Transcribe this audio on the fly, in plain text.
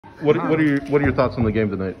What are your thoughts on the game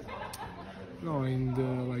tonight? No, in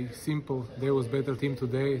the simple, there was better team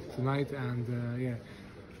tonight, and yeah,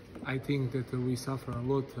 I think that we suffer a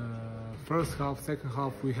lot. First half, second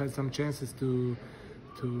half, we had some chances to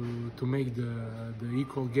make the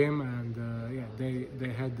equal game, and yeah, they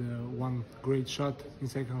had one great shot in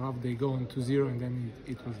second half. They go on 2-0, and then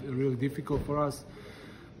it was really difficult for us.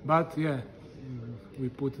 But yeah, we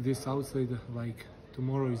put this outside. Like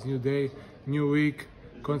tomorrow is new day, new week.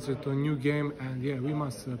 Concentrate on new game, and yeah, we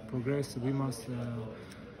must progress. We must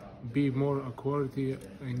be more quality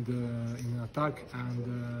in attack,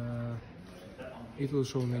 and it will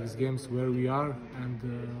show next games where we are. And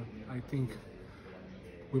I think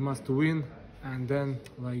we must win, and then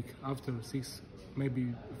like after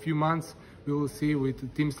maybe a few months, we will see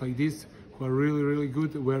with teams like this who are really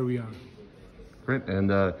good where we are. Great.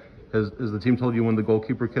 And has the team told you when the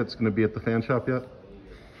goalkeeper kit's going to be at the fan shop yet?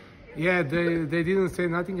 Yeah, they didn't say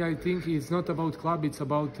nothing. I think it's not about club, it's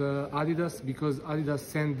about Adidas, because Adidas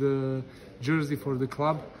sent the jersey for the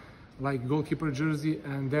club, like goalkeeper jersey,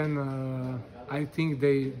 and then I think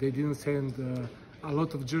they didn't send a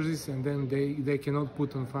lot of jerseys, and then they cannot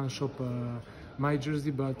put on fan shop my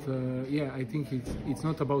jersey. But yeah, I think it's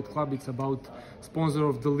not about club, it's about sponsor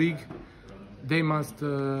of the league. They must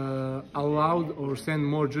allow or send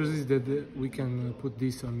more jerseys that we can put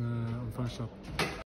this on fan shop.